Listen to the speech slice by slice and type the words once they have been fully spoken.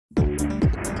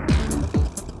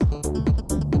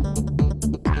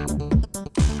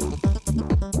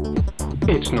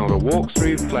It's not a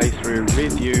walkthrough, playthrough,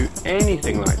 review,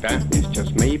 anything like that. It's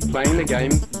just me playing the game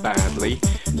badly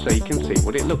so you can see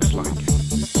what it looks like.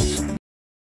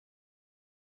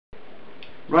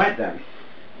 Right then.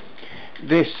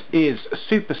 This is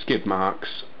Super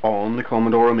Skidmarks on the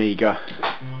Commodore Amiga.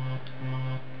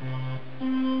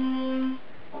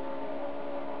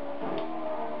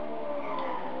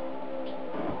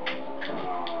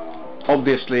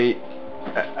 Obviously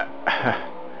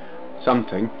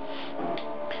something.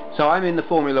 So I'm in the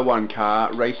Formula 1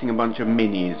 car racing a bunch of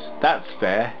minis. That's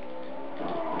fair.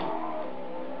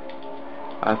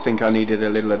 I think I needed a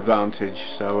little advantage,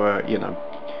 so you know.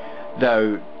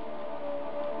 Though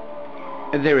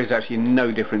there is actually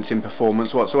no difference in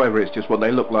performance whatsoever, it's just what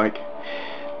they look like.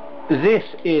 This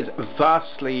is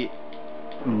vastly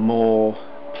more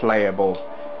playable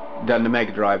than the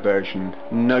Mega Drive version,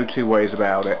 no two ways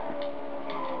about it.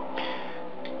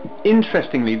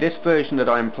 Interestingly, this version that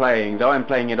I'm playing, though I'm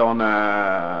playing it on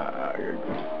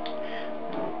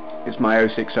it's my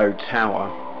 060 Tower,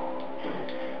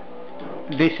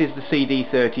 this is the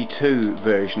CD32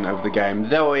 version of the game,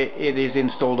 though it is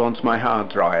installed onto my hard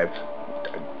drive.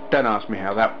 Don't ask me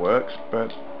how that works,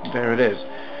 but there it is.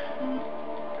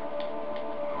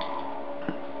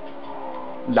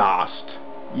 Last.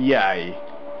 Yay.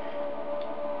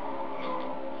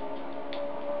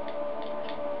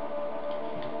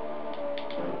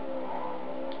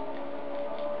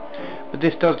 But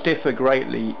this does differ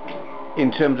greatly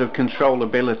in terms of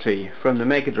controllability from the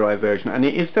Mega Drive version, and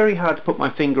it is very hard to put my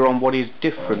finger on what is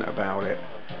different about it.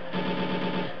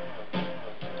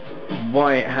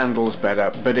 Why it handles better,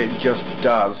 but it just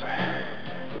does.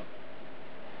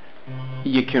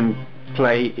 You can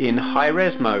play in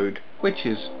high-res mode, which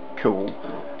is cool.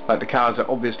 Like, the cars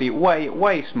are obviously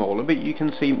way smaller, but you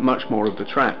can see much more of the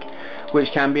track, which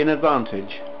can be an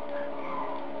advantage.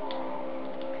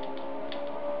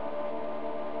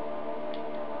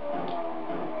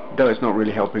 Though it's not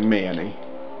really helping me any.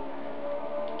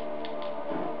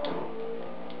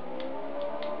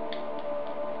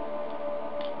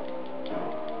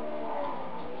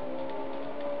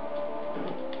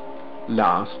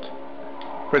 Last,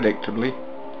 predictably.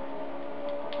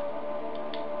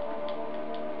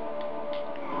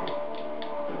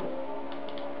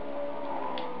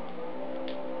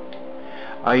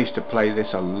 I used to play this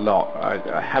a lot.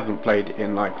 I haven't played it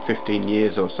in like 15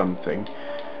 years or something,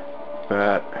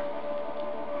 but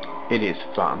it is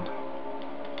fun.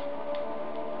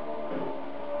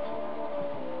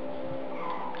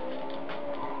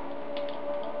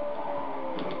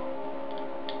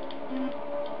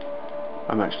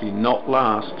 I'm actually not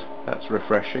last. That's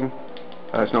refreshing.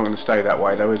 It's not going to stay that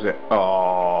way though, is it?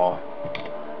 Oh,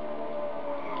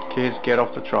 kids, get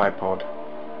off the tripod.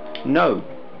 No.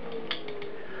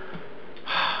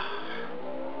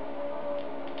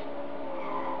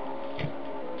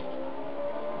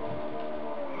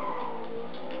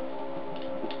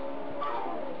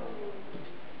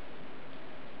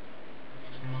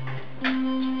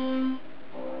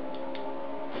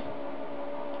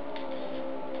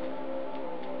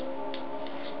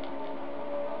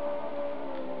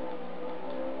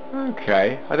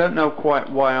 Okay, I don't know quite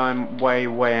why I'm way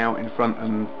out in front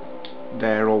and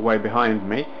there, or way behind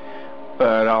me,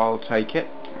 but I'll take it.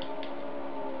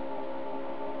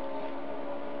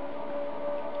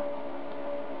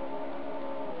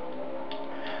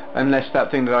 Unless that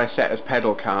thing that I set as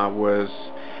pedal car was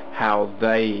how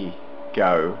they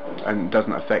go and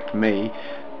doesn't affect me,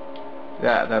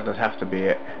 that does have to be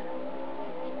it.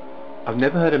 I've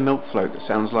never heard a milk float that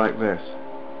sounds like this.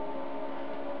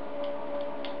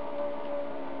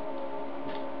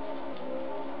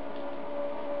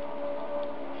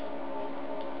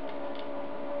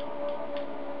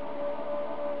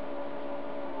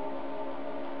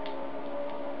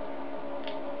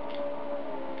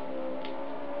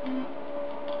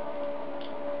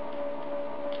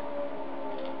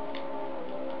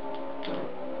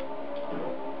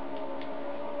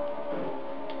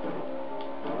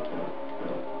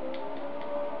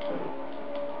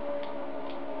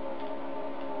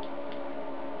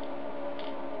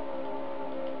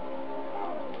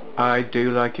 I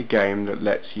do like a game that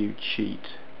lets you cheat.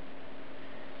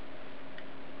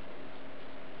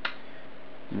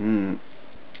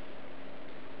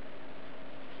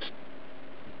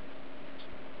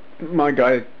 My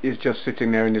guy is just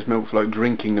sitting there in his milk float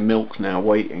drinking the milk now,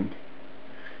 waiting.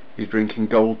 He's drinking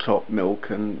gold top milk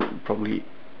and probably,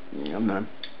 I don't know,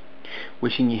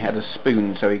 wishing he had a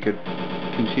spoon so he could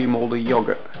consume all the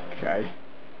yogurt. Okay.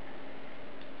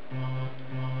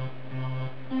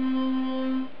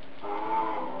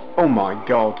 Oh my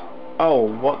god. Oh,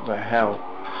 what the hell.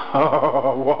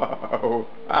 Oh, whoa.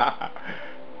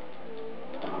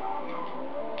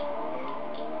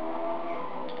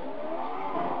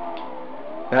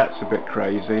 That's a bit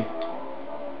crazy.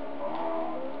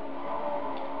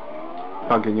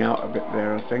 Bugging out a bit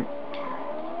there, I think.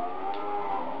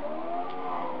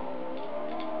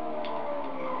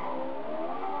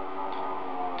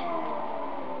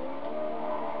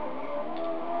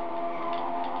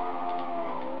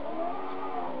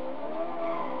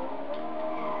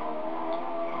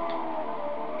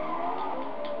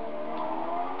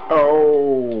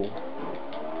 Oh.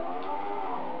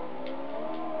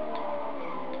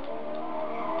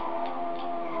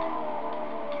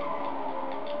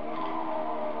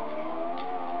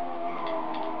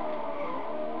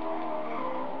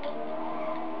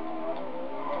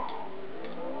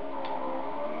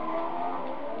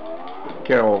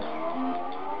 Get off.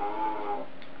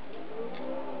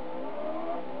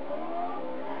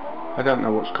 I don't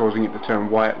know what's causing it to turn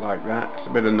white like that. It's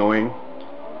a bit annoying.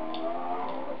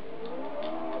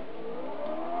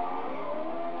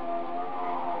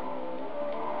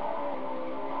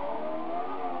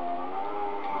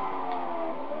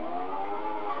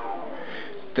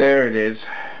 There it is.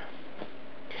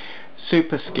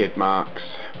 Super Skidmarks.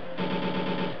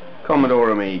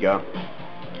 Commodore Amiga.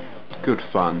 Good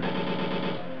fun.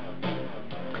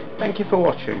 Thank you for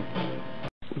watching.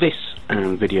 This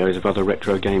and videos of other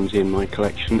retro games in my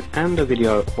collection and a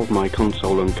video of my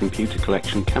console and computer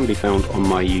collection can be found on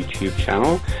my YouTube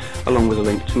channel, along with a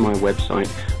link to my website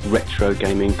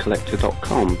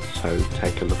retrogamingcollector.com, so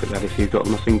take a look at that if you've got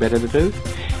nothing better to do.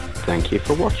 Thank you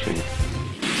for watching.